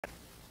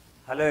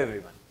Hello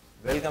everyone,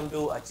 welcome to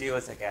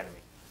Achievers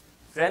Academy.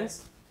 Friends,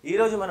 ఈ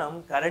రోజు మనం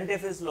కరెంట్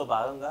అఫైర్స్ లో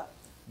భాగంగా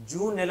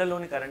June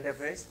నెలలోని current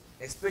affairs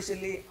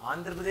especially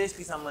Andhra Pradesh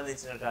కి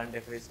సంబంధించిన కరెంట్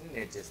అఫైర్స్ ని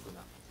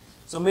నేర్చేసుకుందాం.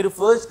 సో మీరు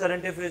ఫస్ట్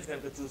కరెంట్ అఫైర్స్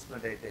కనుక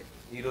చూసుకున్నట్లయితే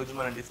ఈ రోజు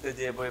మనం డిస్కస్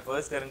చేయబోయే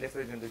ఫస్ట్ కరెంట్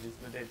అఫైర్స్ కనుక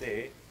చూసుకున్నట్లయితే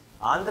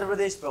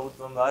ఆంధ్రప్రదేశ్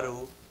ప్రభుత్వం వారు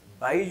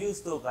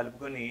బైజూస్ తో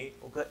కలుపుకొని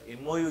ఒక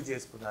MOU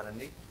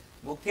చేసుకున్నారండి.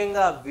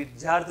 ముఖ్యంగా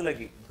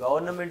విద్యార్థులకి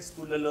గవర్నమెంట్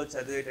స్కూళ్ళల్లో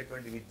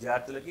చదివేటటువంటి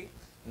విద్యార్థులకి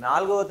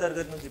 4వ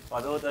తరగతి నుంచి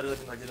 10వ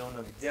తరగతి మధ్యలో ఉన్న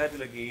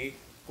విద్యార్థులకి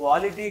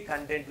క్వాలిటీ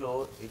కంటెంట్లో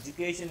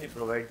ఎడ్యుకేషన్ని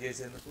ప్రొవైడ్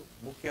చేసేందుకు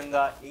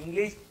ముఖ్యంగా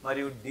ఇంగ్లీష్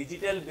మరియు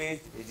డిజిటల్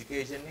బేస్డ్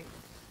ఎడ్యుకేషన్ని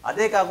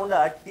అదే కాకుండా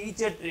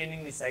టీచర్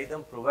ట్రైనింగ్ని సైతం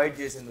ప్రొవైడ్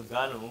చేసేందుకు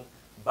గాను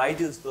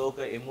బైజూస్తో ఒక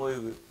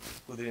MOU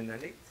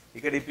కుదిరిందండి.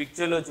 ఇక్కడ ఈ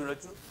పిక్చర్లో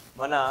చూడొచ్చు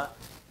మన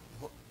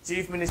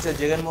చీఫ్ మినిస్టర్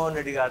జగన్మోహన్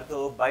రెడ్డి గారితో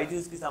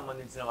బైజూస్కి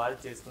సంబంధించిన వారు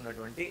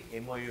చేసుకున్నటువంటి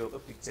MOU ఒక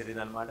పిక్చర్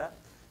ఇదన్నమాట.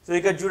 సో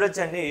ఇక్కడ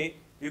చూడొచ్చండి,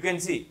 you can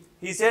see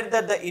he said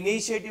that the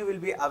initiative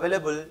will be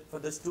available for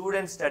the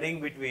students studying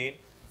between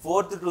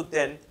 4th to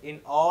 10th in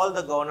all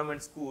the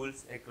government schools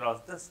across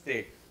the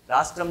state.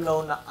 రాష్ట్రంలో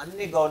ఉన్న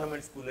అన్ని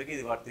గవర్నమెంట్ స్కూళ్ళకి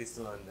ఇది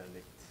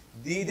వర్తిస్తుందండి.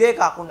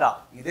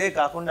 ఇదే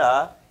కాకుండా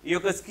ఈ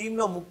యొక్క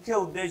స్కీమ్లో ముఖ్య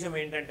ఉద్దేశం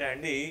ఏంటంటే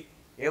అండి,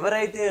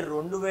 ఎవరైతే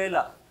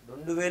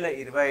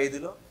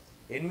 2025లో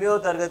 8వ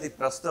తరగతి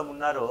ప్రస్తుతం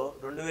ఉన్నారో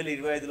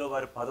 2025లో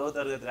వారు 10వ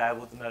తరగతి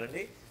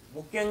రాయబోతున్నారండి.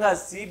 ముఖ్యంగా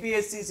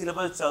CBSE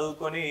సిలబస్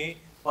చదువుకొని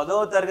 10వ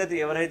తరగతి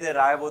ఎవరైతే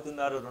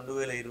రాయబోతున్నారో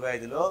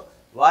 2025లో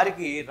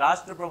వారికి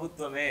రాష్ట్ర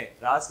ప్రభుత్వమే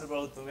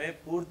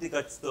పూర్తి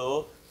ఖర్చుతో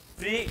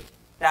ఫ్రీ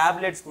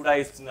టాబ్లెట్స్ కూడా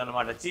ఇస్తుంది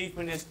అనమాట. Chief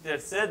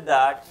minister said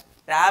that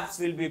tabs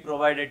will be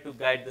provided to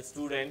guide the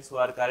students who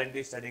are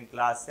currently studying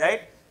class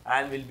 8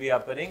 and will be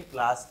appearing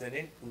class 10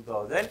 in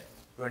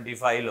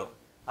 2025లో.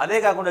 అదే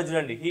కాకుండా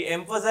చూడండి, he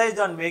emphasized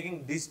on making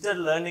digital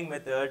learning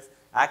methods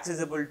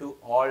accessible to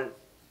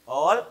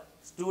all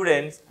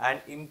students and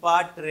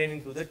impart training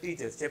to the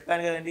teachers.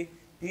 చెప్పాను కదండి,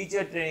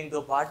 teacher ట్రైనింగ్తో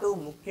పాటు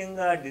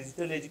ముఖ్యంగా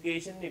digital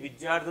ఎడ్యుకేషన్ని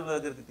విద్యార్థుల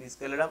దగ్గరికి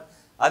తీసుకెళ్లడం,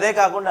 అదే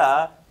కాకుండా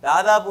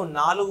దాదాపు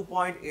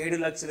 4.7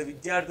 లక్షల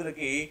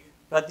విద్యార్థులకి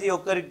ప్రతి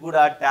ఒక్కరికి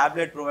కూడా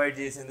ట్యాబ్లెట్ ప్రొవైడ్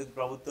చేసేందుకు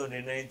ప్రభుత్వం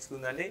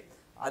నిర్ణయించుకుందండి.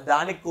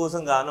 దానికి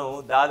కోసం గాను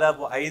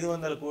దాదాపు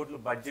 500 కోట్ల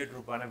బడ్జెట్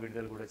రూపాయన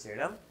విడుదల కూడా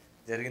చేయడం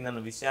జరిగిందన్న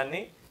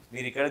విషయాన్ని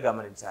మీరు ఇక్కడ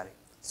గమనించాలి.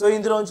 సో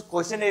ఇందులోంచి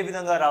క్వశ్చన్ ఏ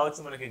విధంగా రావచ్చు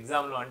మనకి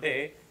ఎగ్జామ్లో అంటే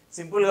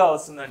సింపుల్గా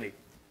వస్తుందండి.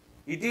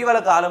 ఇటీవల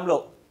కాలంలో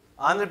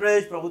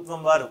ఆంధ్రప్రదేశ్ ప్రభుత్వం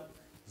వారు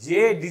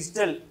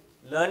డిజిటల్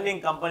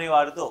లెర్నింగ్ కంపెనీ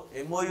వారితో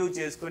MOU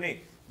చేసుకుని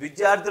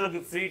విద్యార్థులకు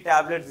ఫ్రీ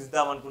ట్యాబ్లెట్స్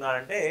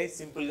ఇద్దామనుకున్నారంటే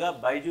సింపుల్గా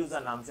బైజూస్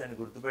అన్న అంశాన్ని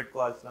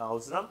గుర్తుపెట్టుకోవాల్సిన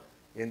అవసరం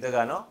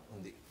ఎంతగానో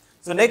ఉంది.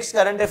 సో నెక్స్ట్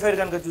కరెంట్ అఫైర్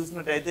కనుక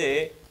చూసినట్టయితే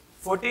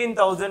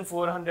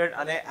 14,400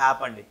 అనే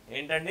యాప్ అండి.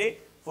 ఏంటండి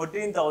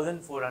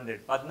 14,400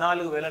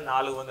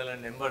 14,400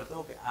 నెంబర్తో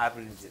ఒక యాప్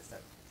రిలీజ్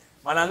చేస్తారు.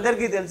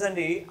 మనందరికీ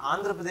తెలుసండి,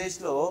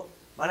 ఆంధ్రప్రదేశ్లో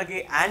మనకి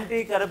యాంటీ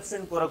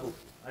కరప్షన్ కొరకు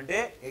అంటే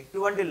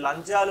ఎటువంటి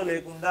లంచాలు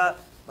లేకుండా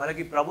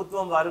మనకి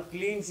ప్రభుత్వం వారు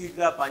క్లీన్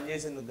షీట్గా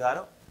పనిచేసేందుకు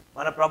గాను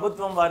మన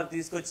ప్రభుత్వం వారు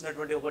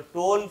తీసుకొచ్చినటువంటి ఒక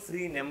టోల్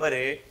ఫ్రీ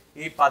నెంబరే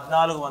ఈ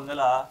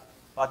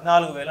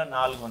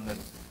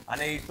 14,400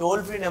 అనే ఈ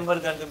టోల్ ఫ్రీ నెంబర్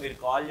కనుక మీరు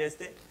కాల్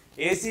చేస్తే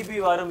ACP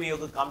వారు మీ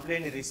యొక్క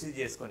కంప్లైంట్ని రిసీవ్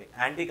చేసుకొని,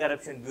 యాంటీ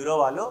కరప్షన్ బ్యూరో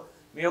వాళ్ళు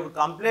మీ యొక్క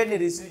కంప్లైంట్ని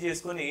రిసీవ్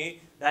చేసుకొని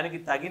దానికి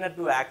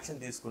తగినట్టు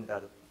యాక్షన్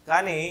తీసుకుంటారు.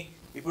 కానీ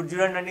ఇప్పుడు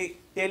చూడండి,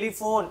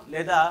 టెలిఫోన్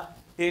లేదా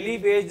టెలి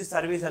బేస్డ్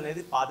సర్వీస్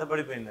అనేది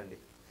పాతపడిపోయిందండి.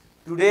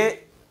 టుడే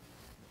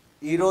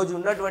ఈరోజు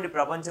ఉన్నటువంటి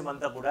ప్రపంచం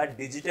అంతా కూడా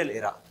డిజిటల్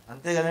ఎరా,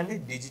 అంతే కదండి,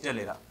 డిజిటల్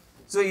ఎరా.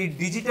 సో ఈ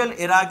డిజిటల్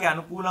ఎరాకి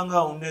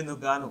అనుకూలంగా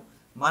ఉండేందుకు గాను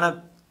మన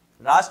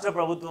రాష్ట్ర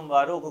ప్రభుత్వం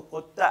వారు ఒక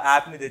కొత్త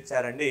యాప్ని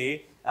తెచ్చారండి.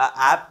 ఆ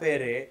యాప్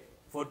పేరే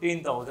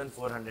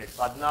 14,400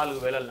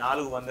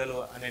 14,400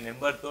 అనే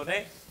నెంబర్తోనే,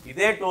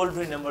 ఇదే toll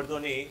free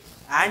నెంబర్తోని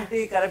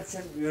anti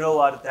corruption bureau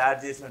వారు తయారు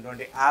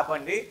చేసినటువంటి యాప్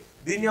అండి.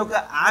 దీని యొక్క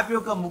యాప్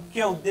యొక్క ముఖ్య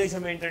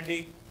ఉద్దేశం ఏంటండి,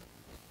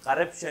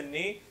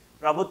 కరప్షన్ని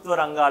ప్రభుత్వ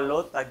రంగాల్లో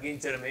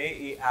తగ్గించడమే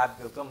ఈ యాప్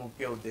యొక్క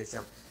ముఖ్య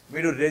ఉద్దేశం.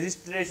 మీరు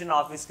రిజిస్ట్రేషన్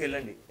ఆఫీస్కి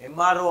వెళ్ళండి,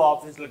 MRO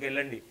ఆఫీసులకు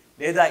వెళ్ళండి,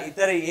 లేదా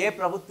ఇతర ఏ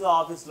ప్రభుత్వ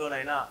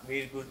ఆఫీస్లోనైనా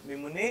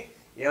మిమ్మల్ని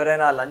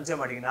ఎవరైనా లంచం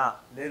అడిగినా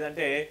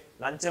లేదంటే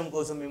లంచం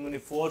కోసం మిమ్మల్ని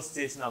ఫోర్స్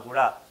చేసినా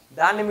కూడా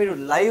దాన్ని మీరు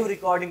లైవ్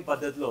రికార్డింగ్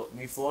పద్ధతిలో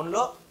మీ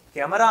ఫోన్లో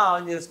కెమెరా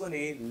ఆన్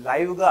చేసుకొని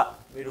లైవ్గా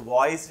మీరు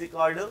వాయిస్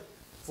రికార్డు,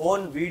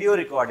 ఫోన్ వీడియో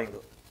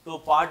రికార్డింగ్తో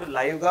పాటు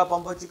లైవ్గా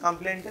పంపొచ్చు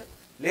కంప్లైంట్.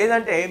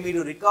 లేదంటే మీరు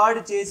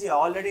రికార్డు చేసి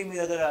ఆల్రెడీ మీ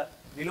దగ్గర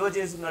నిల్వ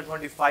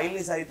చేస్తున్నటువంటి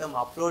ఫైల్ని సైతం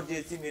అప్లోడ్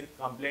చేసి మీరు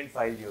కంప్లైంట్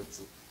ఫైల్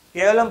చేయవచ్చు.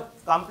 కేవలం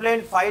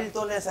కంప్లైంట్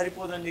ఫైల్తోనే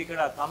సరిపోదండి.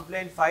 ఇక్కడ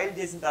కంప్లైంట్ ఫైల్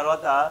చేసిన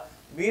తర్వాత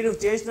మీరు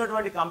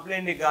చేసినటువంటి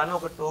కంప్లైంట్కి గాను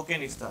ఒక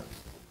టోకెన్ ఇస్తారు,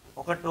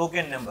 ఒక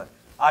టోకెన్ నెంబర్.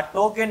 ఆ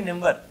టోకెన్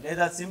నెంబర్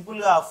లేదా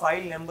సింపుల్గా ఆ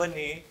ఫైల్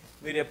నెంబర్ని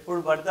మీరు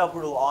ఎప్పుడు పడితే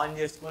అప్పుడు ఆన్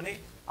చేసుకొని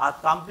ఆ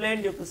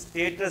కంప్లైంట్ యొక్క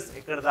స్టేటస్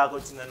ఎక్కడ దాకా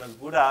వచ్చిందన్నది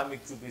కూడా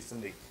మీకు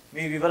చూపిస్తుంది.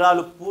 మీ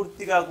వివరాలు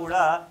పూర్తిగా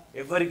కూడా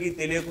ఎవరికీ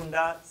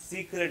తెలియకుండా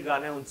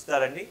సీక్రెట్గానే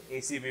ఉంచుతారండి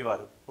ACB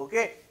వారు.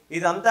 ఓకే,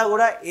 ఇదంతా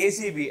కూడా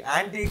ACB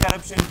యాంటీ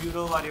కరప్షన్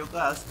బ్యూరో వారి యొక్క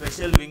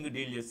స్పెషల్ వింగ్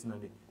డీల్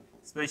చేస్తుందండి.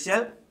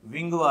 స్పెషల్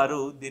వింగ్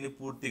వారు దీన్ని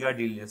పూర్తిగా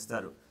డీల్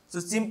చేస్తారు. సో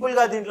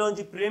సింపుల్గా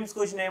దీంట్లోంచి ప్రిలిమ్స్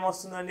క్వశ్చన్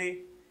ఏమొస్తుందండి,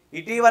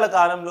 ఇటీవల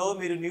కాలంలో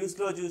మీరు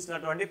న్యూస్లో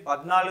చూసినటువంటి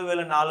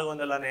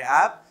 14,400 అనే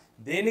యాప్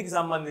దేనికి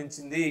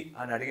సంబంధించింది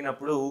అని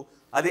అడిగినప్పుడు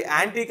అది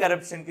యాంటీ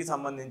కరప్షన్కి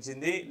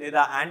సంబంధించింది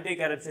లేదా యాంటీ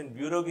కరప్షన్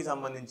బ్యూరోకి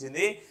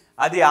సంబంధించింది,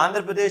 అది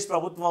ఆంధ్రప్రదేశ్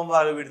ప్రభుత్వం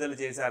వారు విడుదల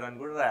చేశారని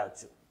కూడా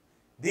రాయొచ్చు.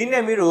 దీన్నే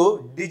మీరు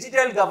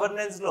డిజిటల్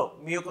గవర్నెన్స్లో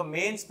మీ యొక్క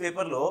మెయిన్స్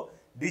పేపర్లో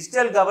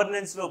డిజిటల్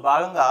గవర్నెన్స్లో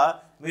భాగంగా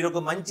మీరు ఒక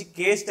మంచి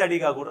కేస్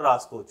స్టడీగా కూడా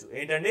రాసుకోవచ్చు.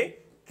 ఏంటండి?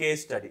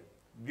 Case study,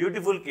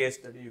 beautiful case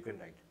study you can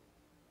write.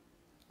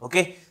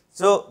 Okay,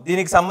 so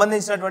దీనికి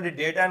సంబంధించినటువంటి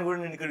డేటాను కూడా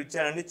నేను ఇక్కడ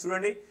ఇచ్చానండి.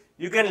 చూడండి,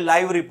 యూ కెన్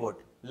లైవ్ రిపోర్ట్,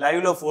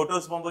 లైవ్లో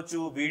ఫొటోస్ పంపొచ్చు,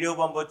 వీడియో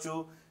పంపొచ్చు,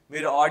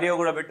 మీరు ఆడియో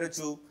కూడా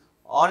పెట్టొచ్చు,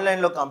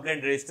 ఆన్లైన్లో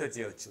కంప్లైంట్ రిజిస్టర్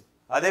చేయొచ్చు.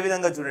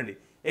 అదేవిధంగా చూడండి,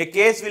 ఏ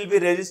case will be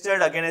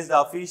registered against the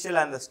official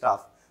and the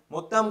staff.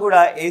 మొత్తం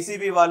కూడా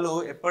ఏసీబీ వాళ్ళు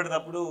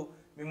ఎప్పటికప్పుడు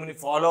మిమ్మల్ని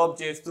ఫాలో అప్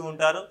చేస్తూ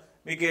ఉంటారు,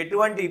 మీకు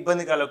ఎటువంటి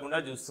ఇబ్బంది కలగకుండా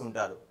చూస్తూ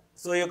ఉంటారు.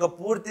 సో ఈ యొక్క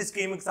పూర్తి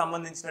స్కీమ్కి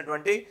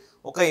సంబంధించినటువంటి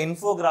ఒక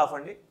ఇన్ఫోగ్రాఫ్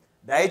అండి,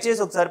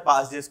 దయచేసి ఒకసారి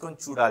పాస్ చేసుకొని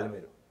చూడాలి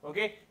మీరు.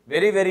 Okay,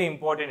 very very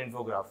important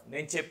infograph.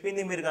 నేను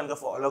చెప్పింది మీరు కనుక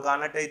ఫాలో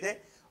కానట్టయితే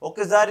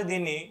ఒక్కసారి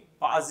దీన్ని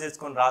పాస్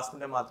చేసుకొని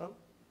రాసుకుంటే మాత్రం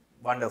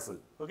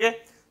wonderful. Okay,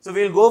 so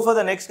we'll go for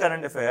the next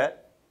current affair.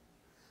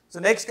 So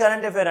next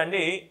current affair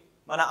అండి,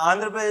 మన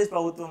ఆంధ్రప్రదేశ్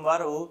ప్రభుత్వం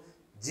వారు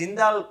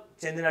జిందాల్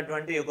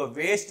చెందినటువంటి ఒక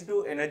వేస్ట్ టు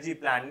ఎనర్జీ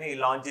ప్లాంట్ని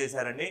లాంచ్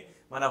చేశారండి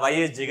మన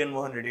వైఎస్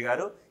జగన్మోహన్ రెడ్డి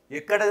గారు.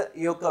 ఎక్కడ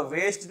ఈ యొక్క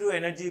వేస్ట్ టు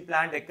ఎనర్జీ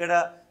ప్లాంట్ ఎక్కడ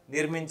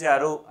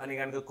నిర్మించారు అని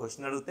కనుక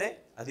క్వశ్చన్ అడిగితే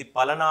అది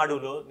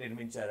పలనాడులో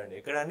నిర్మించారండి.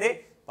 ఎక్కడండి?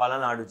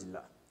 పలనాడు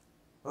జిల్లా.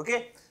 ఓకే,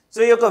 సో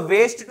ఈ యొక్క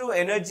వేస్ట్ టు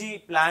ఎనర్జీ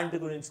ప్లాంట్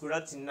గురించి కూడా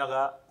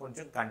చిన్నగా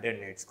కొంచెం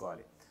కంటెంట్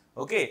నేర్చుకోవాలి.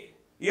 ఓకే,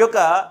 ఈ యొక్క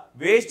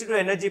వేస్ట్ టు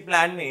ఎనర్జీ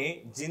ప్లాంట్ని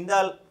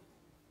జిందాల్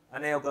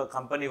అనే ఒక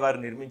కంపెనీ వారు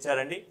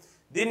నిర్మించారండి.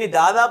 దీన్ని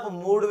దాదాపు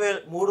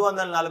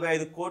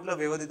 345 కోట్ల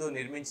వ్యవధితో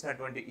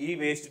నిర్మించినటువంటి ఈ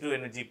waste to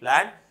energy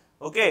plant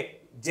okay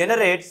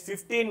generates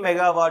 15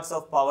 megawatts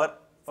of power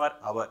for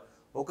hour.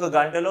 ఒక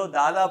గంటలో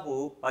దాదాపు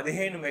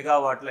 15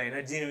 మెగావాట్ల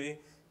ఎనర్జీని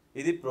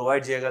ఇది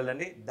ప్రొవైడ్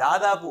చేయగలదండి.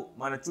 దాదాపు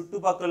మన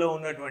చుట్టుపక్కల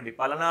ఉన్నటువంటి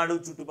పలనాడు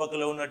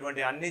చుట్టుపక్కల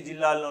ఉన్నటువంటి అన్ని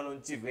జిల్లాల్లో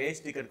నుంచి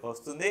వేస్ట్ ఇక్కడికి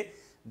వస్తుంది.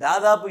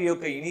 దాదాపు ఈ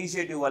యొక్క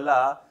ఇనిషియేటివ్ వల్ల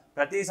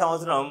ప్రతి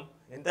సంవత్సరం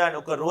ఎంత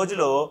ఒక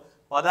రోజులో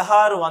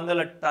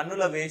 1600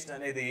 టన్నుల వేస్ట్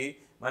అనేది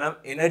మనం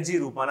ఎనర్జీ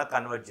రూపాన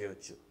కన్వర్ట్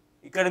చేయవచ్చు.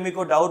 ఇక్కడ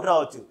మీకు డౌట్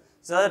రావచ్చు,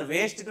 sir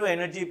waste to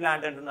energy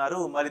plant అంటున్నారు,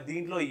 మరి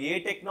దీంట్లో ఏ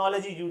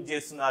టెక్నాలజీ యూజ్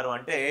చేస్తున్నారు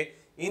అంటే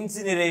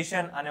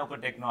ఇన్సినరేషన్ అనే ఒక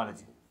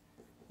టెక్నాలజీ.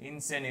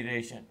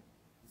 ఇన్సినరేషన్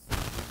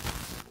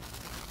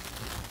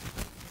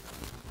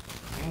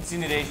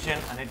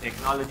అనే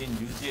టెక్నాలజీని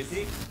యూజ్ చేసి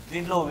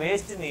దీంట్లో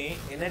వేస్ట్ని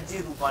ఎనర్జీ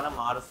రూపాన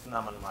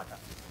మారుస్తున్నాం అన్నమాట.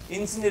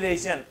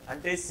 ఇన్సినరేషన్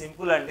అంటే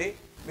సింపుల్ అండి,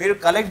 మీరు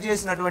కలెక్ట్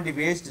చేసినటువంటి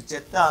వేస్ట్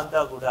చెత్త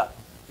అంతా కూడా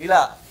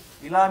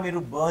ఇలా మీరు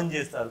బర్న్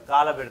చేస్తారు,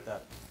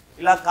 కాలబెడతారు.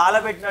 ఇలా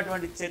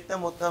కాలబెట్టినటువంటి చెత్త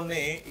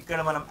మొత్తంని ఇక్కడ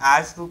మనం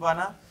యాష్ రూపాన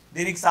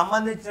దీనికి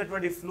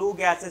సంబంధించినటువంటి ఫ్లూ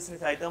గ్యాసెస్ని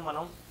సైతం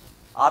మనం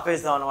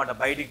ఆపేస్తాం అనమాట,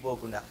 బయటికి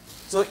పోకుండా.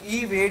 సో ఈ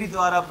వేడి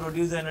ద్వారా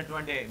ప్రొడ్యూస్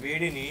అయినటువంటి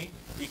వేడిని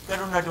ఇక్కడ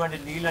ఉన్నటువంటి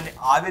నీళ్ళని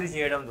ఆవిరి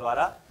చేయడం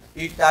ద్వారా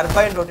ఈ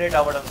టర్బైన్ రొటేట్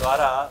అవ్వడం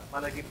ద్వారా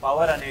మనకి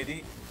పవర్ అనేది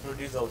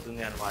ప్రొడ్యూస్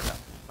అవుతుంది అనమాట.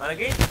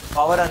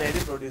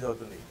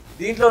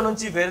 దీంట్లో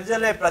నుంచి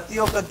వెదజల్లే ప్రతి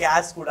ఒక్క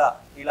గ్యాస్ కూడా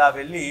ఇలా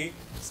వెళ్ళి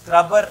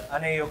స్క్రబ్బర్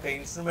అనే ఒక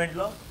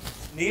ఇన్స్ట్రుమెంట్లో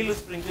నీళ్లు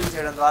స్ప్రింకిల్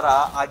చేయడం ద్వారా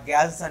ఆ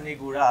గ్యాసెస్ అన్నీ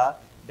కూడా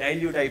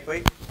డైల్యూట్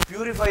అయిపోయి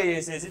ప్యూరిఫై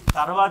చేసేసి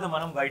తర్వాత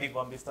మనం బయటికి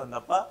పంపిస్తాం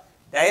తప్ప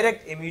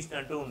డైరెక్ట్ ఎమిషన్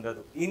అంటూ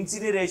ఉండదు.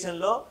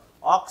 ఇన్సినరేషన్లో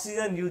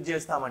ఆక్సిజన్ యూజ్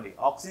చేస్తామండి,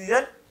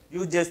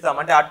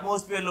 అంటే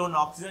అట్మాస్ఫియర్లో ఉన్న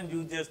ఆక్సిజన్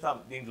యూజ్ చేస్తాం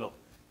దీంట్లో.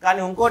 కానీ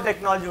ఇంకో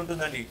టెక్నాలజీ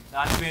ఉంటుందండి,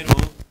 దాని పేరు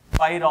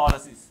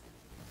పైరాలసిస్.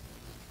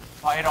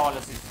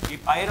 ఈ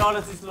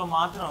పైరాలసిస్లో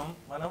మాత్రం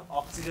మనం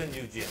ఆక్సిజన్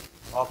యూజ్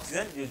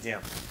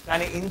చేయం.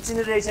 కానీ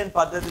ఇన్సినరేషన్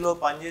పద్ధతిలో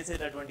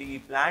పనిచేసేటటువంటి ఈ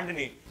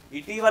ప్లాంట్ని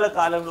ఇటీవల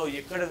కాలంలో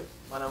ఎక్కడ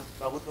మనం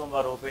ప్రభుత్వం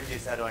వారు ఓపెన్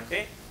చేశారు అంటే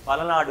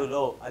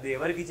పలనాడులో. అది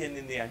ఎవరికి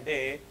చెందింది అంటే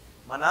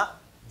మన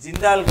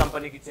జిందాల్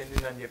కంపెనీకి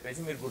చెందిందని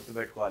చెప్పేసి మీరు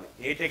గుర్తుపెట్టుకోవాలి.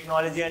 ఏ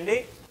టెక్నాలజీ అండి?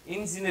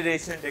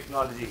 Incineration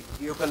technology.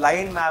 ఈ యొక్క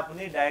లైన్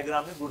మ్యాప్ని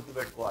డయాగ్రామ్ని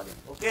గుర్తుపెట్టుకోవాలి.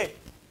 ఓకే,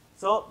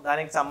 సో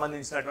దానికి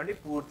సంబంధించినటువంటి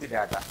పూర్తి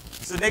data.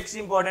 So next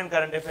important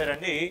current affair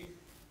అండి,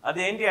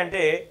 అదేంటి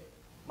అంటే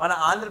మన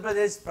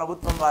ఆంధ్రప్రదేశ్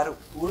ప్రభుత్వం వారు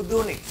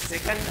ఉర్దూని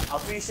సెకండ్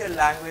అఫీషియల్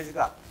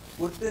లాంగ్వేజ్గా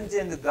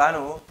గుర్తించేందుకు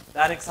గాను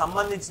దానికి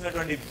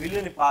సంబంధించినటువంటి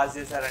బిల్లుని పాస్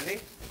చేశారండి.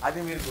 అది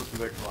మీరు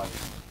గుర్తుపెట్టుకోవాలి.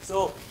 సో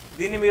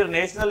దీన్ని మీరు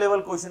నేషనల్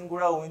లెవెల్ క్వశ్చన్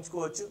కూడా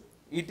ఊహించుకోవచ్చు.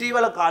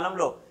 ఇటీవల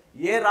కాలంలో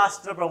ఏ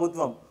రాష్ట్ర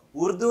ప్రభుత్వం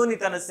ఉర్దూని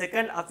తన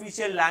సెకండ్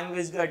అఫీషియల్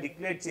లాంగ్వేజ్గా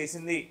డిక్లేర్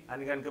చేసింది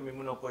అని కనుక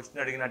మిమ్మల్ని ఒక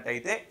క్వశ్చన్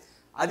అడిగినట్టయితే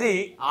అది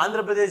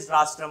ఆంధ్రప్రదేశ్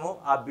రాష్ట్రము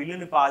ఆ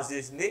బిల్లుని పాస్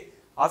చేసింది.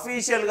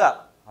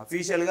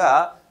 అఫీషియల్గా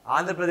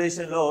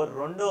ఆంధ్రప్రదేశ్లో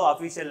రెండో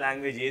అఫీషియల్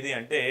లాంగ్వేజ్ ఏది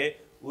అంటే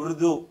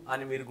ఉర్దూ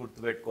అని మీరు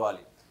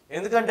గుర్తుపెట్టుకోవాలి.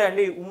 ఎందుకంటే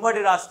అండి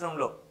ఉమ్మడి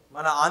రాష్ట్రంలో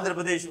మన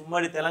ఆంధ్రప్రదేశ్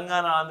ఉమ్మడి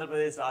తెలంగాణ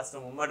ఆంధ్రప్రదేశ్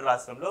రాష్ట్రం ఉమ్మడి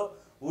రాష్ట్రంలో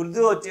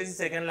ఉర్దూ వచ్చేసి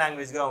సెకండ్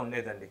లాంగ్వేజ్గా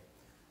ఉండేదండి.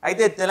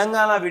 అయితే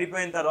తెలంగాణ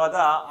విడిపోయిన తర్వాత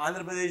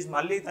ఆంధ్రప్రదేశ్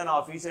మళ్ళీ తన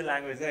అఫీషియల్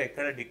లాంగ్వేజ్గా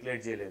ఎక్కడ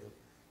డిక్లేర్ చేయలేదు.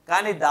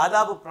 కానీ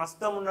దాదాపు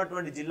ప్రస్తుతం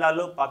ఉన్నటువంటి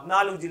జిల్లాల్లో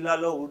 14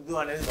 జిల్లాల్లో ఉర్దూ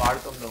అనేది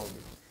వాడకంలో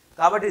ఉంది.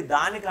 కాబట్టి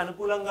దానికి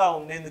అనుకూలంగా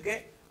ఉండేందుకే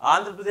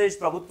ఆంధ్రప్రదేశ్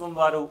ప్రభుత్వం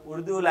వారు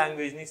ఉర్దూ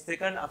లాంగ్వేజ్ని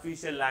సెకండ్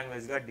అఫీషియల్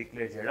లాంగ్వేజ్గా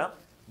డిక్లేర్ చేయడం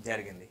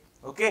జరిగింది.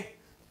 Okay,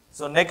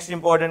 so next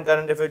important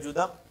current affair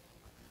చూద్దాం.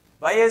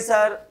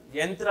 వైఎస్ఆర్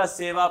యంత్ర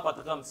సేవా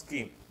పథకం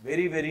scheme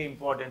very very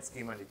important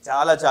scheme అండి,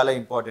 చాలా చాలా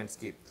ఇంపార్టెంట్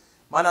స్కీమ్.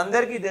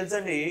 మనందరికీ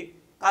తెలుసండి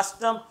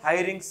కస్టమ్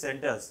హైరింగ్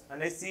సెంటర్స్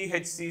అంటే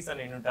సిహెచ్సిస్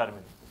అని వినుంటారు.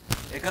 మీరు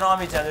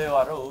ఎకనామీ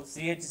చదివేవారు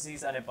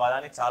సిహెచ్సిస్ అనే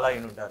పదాన్ని చాలా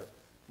వినుంటారు,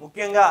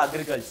 ముఖ్యంగా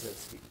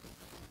అగ్రికల్చర్స్కి.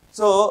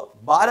 సో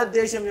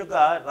భారతదేశం యొక్క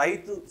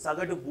రైతు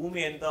సగటు భూమి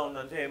ఎంత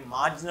ఉందంటే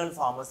మార్జినల్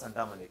ఫార్మర్స్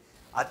అంటామండి.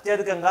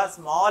 అత్యధికంగా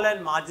స్మాల్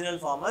అండ్ మార్జినల్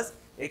ఫార్మర్స్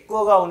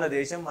ఎక్కువగా ఉన్న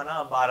దేశం మన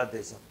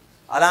భారతదేశం.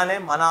 అలానే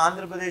మన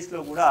ఆంధ్రప్రదేశ్లో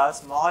కూడా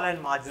స్మాల్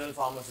అండ్ మార్జినల్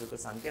ఫార్మర్స్ యొక్క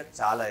సంఖ్య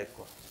చాలా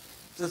ఎక్కువ.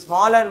 So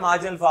small and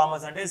marginal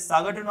farmers అంటే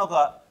సగటున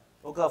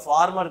ఒక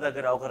ఫార్మర్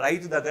దగ్గర, ఒక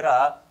రైతు దగ్గర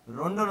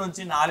 2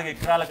 నుంచి 4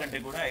 ఎకరాల కంటే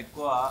కూడా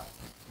ఎక్కువ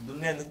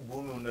దున్నేందుకు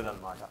భూమి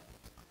ఉండదన్నమాట.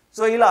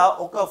 సో ఇలా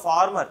ఒక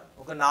ఫార్మర్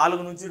ఒక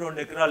 4 నుంచి 2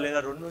 ఎకరాలు లేదా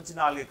 2 నుంచి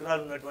 4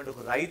 ఎకరాలు ఉన్నటువంటి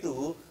ఒక రైతు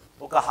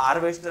ఒక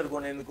హార్వెస్టర్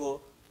కొనేందుకో,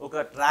 ఒక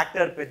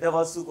ట్రాక్టర్ పెద్ద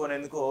వస్తువు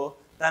కొనేందుకో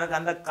తనకు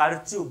అంత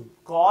ఖర్చు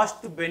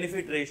కాస్ట్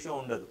బెనిఫిట్ రేషియో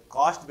ఉండదు.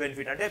 కాస్ట్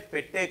బెనిఫిట్ అంటే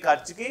పెట్టే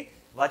ఖర్చుకి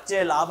వచ్చే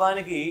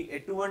లాభానికి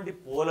ఎటువంటి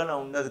పోలన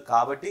ఉండదు.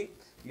 కాబట్టి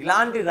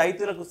ఇలాంటి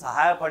రైతులకు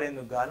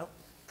సహాయపడేందుకు గాను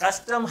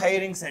కస్టమ్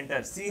హైరింగ్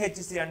సెంటర్,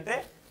 సిహెచ్సి అంటే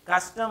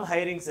కస్టమ్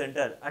హైరింగ్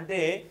సెంటర్ అంటే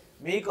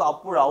మీకు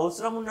అప్పుడు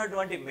అవసరం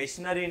ఉన్నటువంటి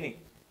మెషినరీని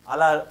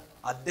అలా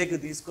అద్దెకు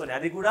తీసుకొని,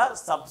 అది కూడా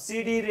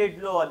సబ్సిడీ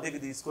రేట్లో అద్దెకు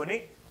తీసుకొని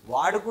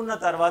వాడుకున్న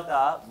తర్వాత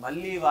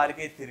మళ్ళీ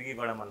వారికే తిరిగి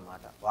ఇవ్వడం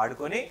అనమాట.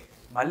 వాడుకొని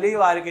మళ్ళీ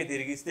వారికే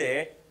తిరిగిస్తే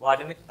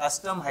వాటిని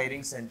కస్టమ్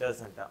హైరింగ్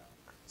సెంటర్స్ అంటాం.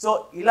 సో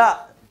ఇలా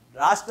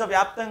రాష్ట్ర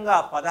వ్యాప్తంగా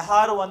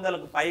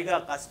 1600కు పైగా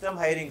కస్టమ్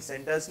హైరింగ్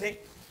సెంటర్స్ని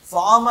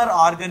ఫార్మర్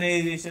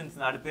ఆర్గనైజేషన్స్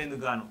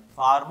నడిపేందుకు గాను,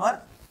 ఫార్మర్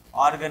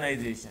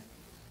ఆర్గనైజేషన్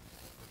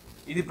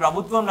ఇది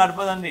ప్రభుత్వం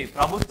నడపదండి.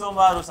 ప్రభుత్వం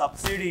వారు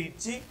సబ్సిడీ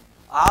ఇచ్చి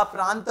ఆ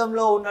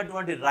ప్రాంతంలో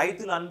ఉన్నటువంటి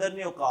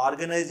రైతులందరినీ ఒక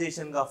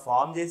ఆర్గనైజేషన్గా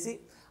ఫామ్ చేసి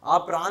ఆ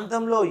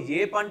ప్రాంతంలో ఏ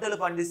పంటలు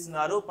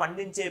పండిస్తున్నారు,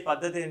 పండించే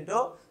పద్ధతి ఏంటో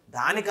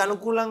దానికి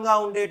అనుకూలంగా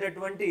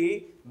ఉండేటటువంటి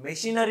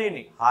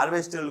మెషినరీని,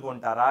 హార్వెస్టర్లు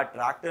కొంటారా,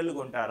 ట్రాక్టర్లు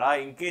కొంటారా,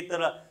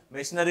 ఇంకేతర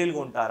మెషినరీలు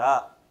కొంటారా,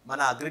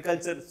 మన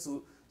అగ్రికల్చర్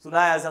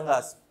సునాయాసంగా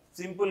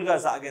సింపుల్గా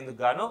సాగేందుకు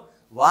గాను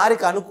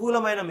వారికి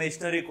అనుకూలమైన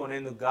మెషినరీ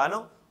కొనేందుకు గాను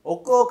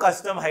ఒక్కో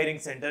కస్టమ్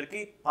హైరింగ్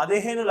సెంటర్కి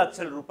 15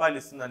 లక్షల రూపాయలు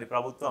ఇస్తుందండి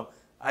ప్రభుత్వం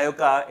ఆ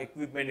యొక్క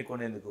ఎక్విప్మెంట్ని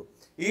కొనేందుకు.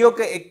 ఈ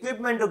యొక్క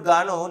ఎక్విప్మెంట్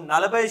గాను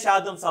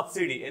 40%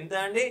 సబ్సిడీ, ఎంత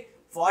అండి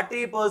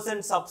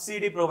 40%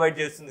 సబ్సిడీ ప్రొవైడ్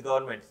చేస్తుంది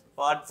గవర్నమెంట్.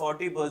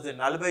 40%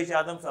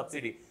 40%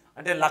 సబ్సిడీ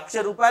అంటే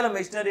 ₹1,00,000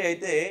 మెషినరీ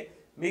అయితే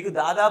మీకు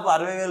దాదాపు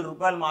 60,000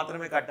 రూపాయలు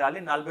మాత్రమే కట్టాలి,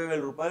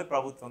 40,000 రూపాయలు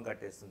ప్రభుత్వం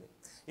కట్టేస్తుంది.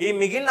 ఈ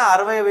మిగిలిన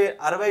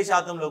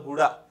 60%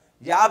 కూడా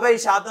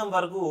 50%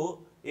 వరకు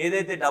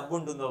ఏదైతే డబ్బు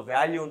ఉంటుందో,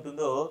 వాల్యూ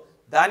ఉంటుందో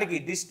దానికి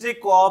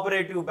డిస్ట్రిక్ట్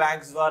కోఆపరేటివ్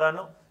బ్యాంక్స్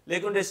ద్వారాను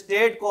లేకుంటే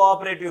స్టేట్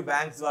కోఆపరేటివ్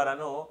బ్యాంక్స్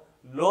ద్వారాను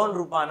లోన్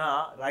రూపాన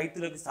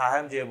రైతులకు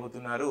సహాయం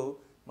చేయబోతున్నారు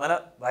మన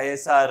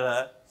వైఎస్ఆర్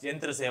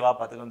యంత్ర సేవా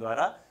పథకం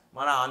ద్వారా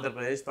మన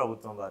ఆంధ్రప్రదేశ్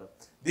ప్రభుత్వం వారు.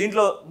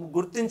 దీంట్లో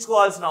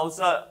గుర్తుంచుకోవాల్సిన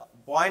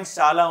పాయింట్స్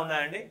చాలా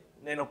ఉన్నాయండి,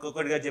 నేను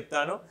ఒక్కొక్కటిగా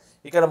చెప్తాను.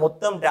 ఇక్కడ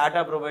మొత్తం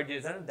డేటా ప్రొవైడ్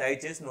చేశాను,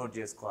 దయచేసి నోట్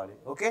చేసుకోవాలి.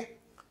 Okay,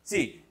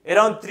 see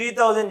around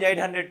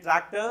 3,800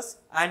 tractors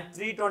and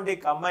 320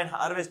 combined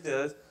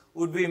harvesters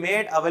would be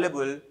made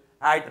available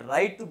at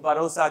Rythu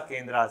Bharosa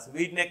కేంద్రాస్.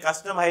 వీటినే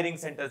కస్టమ్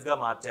హైరింగ్ సెంటర్స్ గా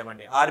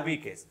మార్చామండి,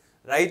 RBKs,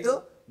 Rythu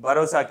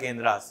Bharosa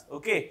కేంద్రాస్.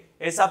 Okay,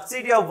 A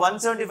subsidy of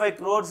 175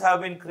 crores have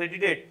been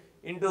credited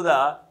into the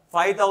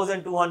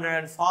 5,200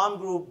 and farm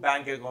group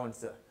bank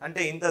accounts. అంటే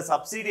ఇంత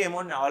subsidy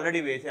amount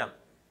already వేసాం,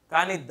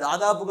 కానీ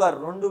దాదాపుగా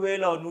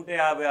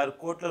 2,156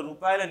 కోట్ల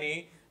రూపాయలని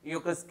ఈ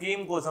యొక్క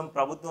స్కీమ్ కోసం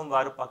ప్రభుత్వం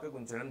వారు పక్కకు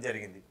ఉంచడం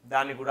జరిగింది.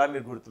 దాన్ని కూడా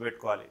మీరు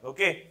గుర్తుపెట్టుకోవాలి.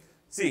 Okay,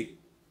 see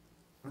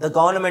the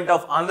government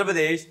of Andhra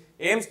Pradesh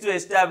aims to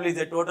establish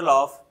a total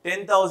of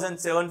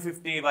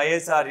 10,750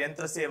 YSR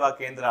యంత్ర సేవా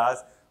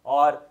కేంద్రాస్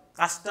or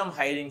custom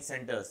hiring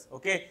centers.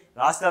 Okay,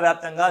 రాష్ట్ర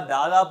వ్యాప్తంగా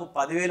దాదాపు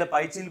 10,000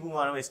 పైచీలకు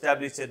మనం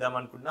ఎస్టాబ్లిష్ చేద్దాం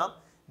అనుకుంటున్నాం.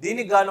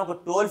 దీనికి గాను ఒక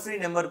టోల్ ఫ్రీ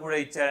నెంబర్ కూడా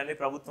ఇచ్చారండి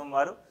ప్రభుత్వం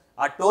వారు.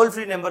 ఆ టోల్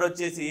ఫ్రీ నెంబర్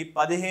వచ్చేసి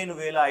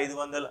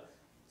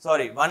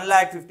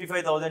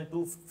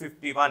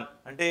 1,55,251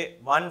 అంటే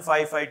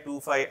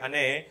 15525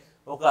 అనే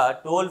ఒక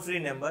టోల్ ఫ్రీ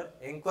నెంబర్.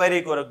 ఎంక్వైరీ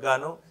కొరకు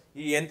గాను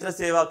ఈ యంత్ర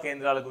సేవా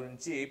కేంద్రాల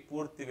గురించి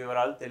పూర్తి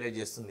వివరాలు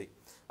తెలియజేస్తుంది.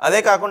 అదే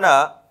కాకుండా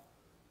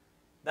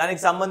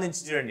దానికి సంబంధించి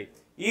చూడండి,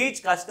 ఈచ్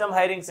కస్టమ్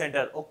హైరింగ్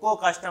సెంటర్, ఒక్కో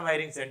కస్టమ్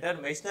హైరింగ్ సెంటర్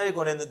మెషినరీ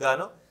కొనేందుకు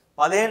గాను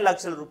 15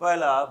 లక్షల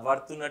రూపాయల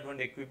వర్త్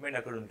ఉన్నటువంటి ఎక్విప్మెంట్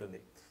అక్కడ ఉంటుంది.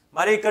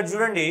 మరి ఇక్కడ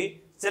చూడండి,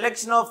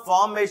 selection of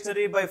form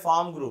machinery by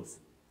form groups.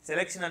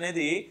 Selection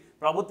అనేది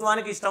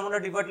ప్రభుత్వానికి ఇష్టం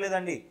ఉన్నట్టు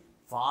ఇవ్వట్లేదండి,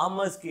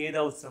 ఫార్మర్స్కి ఏది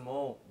అవసరమో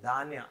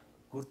దాన్ని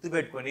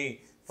గుర్తుపెట్టుకొని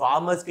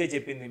ఫార్మర్స్కే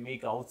చెప్పింది,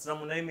 మీకు అవసరం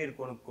ఉన్నాయి మీరు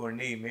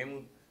కొనుక్కోండి,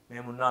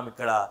 మేమున్నాం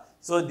ఇక్కడ.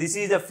 So this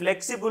is a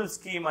flexible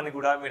scheme అని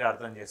కూడా మీరు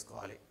అర్థం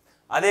చేసుకోవాలి.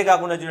 అదే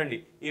కాకుండా చూడండి,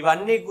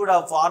 ఇవన్నీ కూడా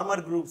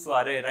ఫార్మర్ గ్రూప్స్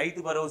వారే రైతు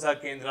భరోసా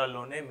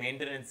కేంద్రాల్లోనే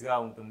మెయింటెనెన్స్గా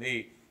ఉంటుంది,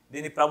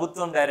 దీన్ని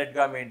ప్రభుత్వం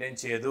డైరెక్ట్గా మెయింటైన్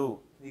చేయదు.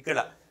 ఇక్కడ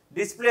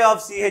డిస్ప్లే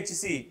ఆఫ్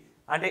సిహెచ్సి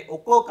అంటే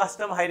ఒక్కో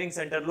కస్టమ్ హైరింగ్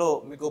సెంటర్లో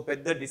మీకు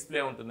పెద్ద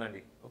డిస్ప్లే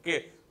ఉంటుందండి. ఓకే,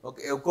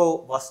 ఒక్కో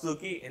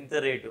వస్తువుకి ఎంత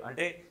రేటు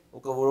అంటే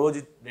ఒక రోజు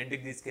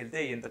రెంట్కి తీసుకెళ్తే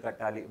ఎంత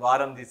కట్టాలి,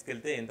 వారం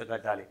తీసుకెళ్తే ఎంత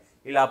కట్టాలి,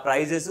 ఇలా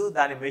ప్రైజెస్,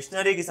 దాని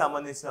మెషినరీకి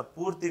సంబంధించిన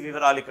పూర్తి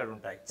వివరాలు ఇక్కడ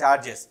ఉంటాయి.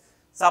 Charges,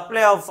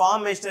 supply of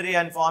form machinery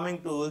and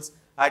farming tools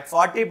at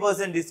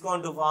 40%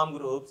 discount to farm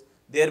groups,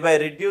 thereby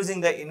reducing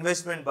the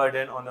investment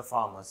burden on the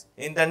farmers.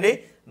 ఏంటండి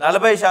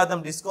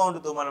 40%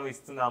 డిస్కౌంట్తో మనం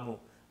ఇస్తున్నాము,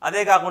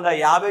 అదే కాకుండా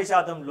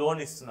 50%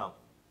 లోన్ ఇస్తున్నాం.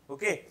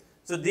 ఓకే,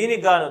 సో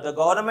దీనికి గాను the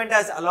government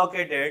has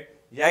allocated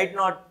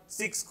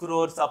 806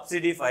 crore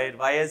subsidy for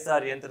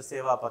YSR యంత్ర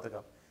సేవా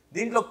పథకం.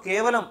 దీంట్లో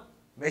కేవలం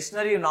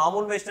మెషినరీ,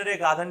 మామూలు మెషినరీ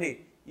కాదండి,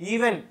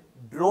 ఈవెన్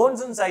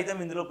డ్రోన్స్ సైతం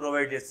ఇందులో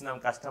ప్రొవైడ్ చేస్తున్నాం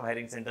కస్టమ్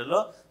హైరింగ్ సెంటర్లో.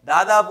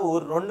 దాదాపు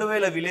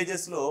 2000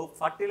 విలేజెస్లో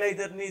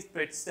ఫర్టిలైజర్ని,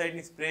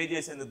 పెస్టిసైడ్ని స్ప్రే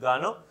చేసేందుకు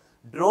గాను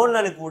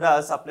డ్రోన్లను కూడా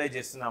సప్లై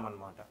చేస్తున్నాం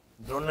అనమాట.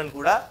 డ్రోన్లను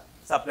కూడా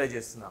సప్లై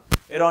చేస్తున్నాం.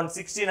 Around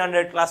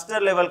 1600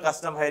 cluster level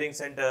custom hiring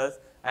centres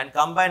and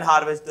combine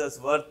harvesters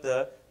worth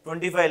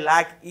 25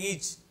 lakh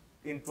each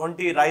in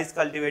 20 rice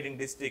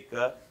cultivating district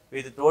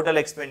with total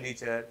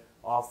expenditure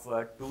of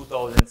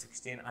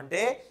 2016.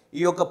 అంటే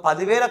ఈ యొక్క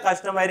 10,000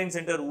 కస్టమ్ హైరింగ్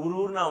సెంటర్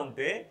ఊరూరునా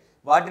ఉంటే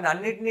వాటిని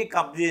అన్నిటినీ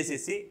కప్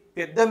చేసేసి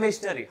పెద్ద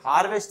మెషినరీ,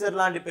 హార్వెస్టర్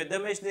లాంటి పెద్ద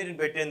మెషినరీని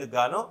పెట్టేందుకు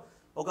గాను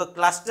ఒక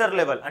క్లస్టర్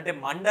లెవెల్ అంటే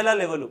మండల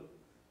లెవెల్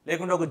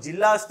లేకుంటే ఒక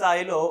జిల్లా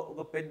స్థాయిలో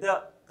ఒక పెద్ద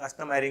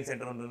కస్టమ్ హైరింగ్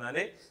సెంటర్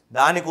ఉంటుందని,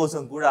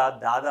 దానికోసం కూడా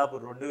దాదాపు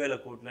 2000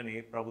 కోట్లని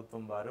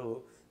ప్రభుత్వం వారు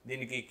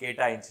దీనికి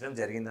కేటాయించడం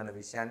జరిగిందన్న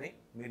విషయాన్ని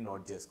మీరు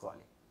నోట్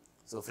చేసుకోవాలి.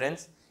 సో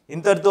ఫ్రెండ్స్,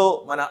 ఇంతటితో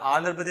మన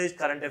ఆంధ్రప్రదేశ్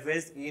కరెంట్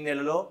అఫైర్స్ ఈ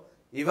నెలలో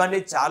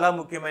ఇవన్నీ చాలా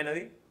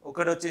ముఖ్యమైనవి.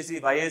 ఒకటి వచ్చేసి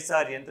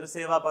వైఎస్ఆర్ యంత్ర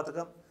సేవా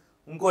పథకం,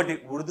 ఇంకోటి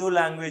ఉర్దూ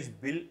లాంగ్వేజ్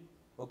బిల్.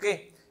 ఓకే,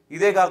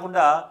 ఇదే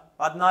కాకుండా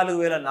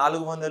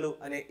 14,400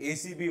 అనే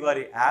ఏసీబీ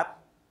వారి యాప్,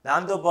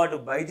 దాంతోపాటు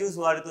బైజూస్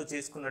వారితో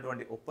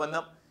చేసుకున్నటువంటి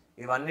ఒప్పందం,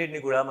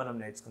 ఇవన్నిటిని కూడా మనం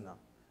నేర్చుకుందాం.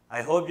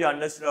 I hope you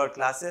understood our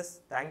classes.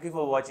 Thank you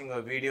for watching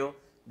our video.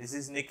 This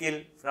is Nikhil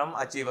from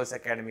Achievers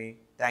Academy.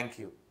 Thank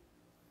you.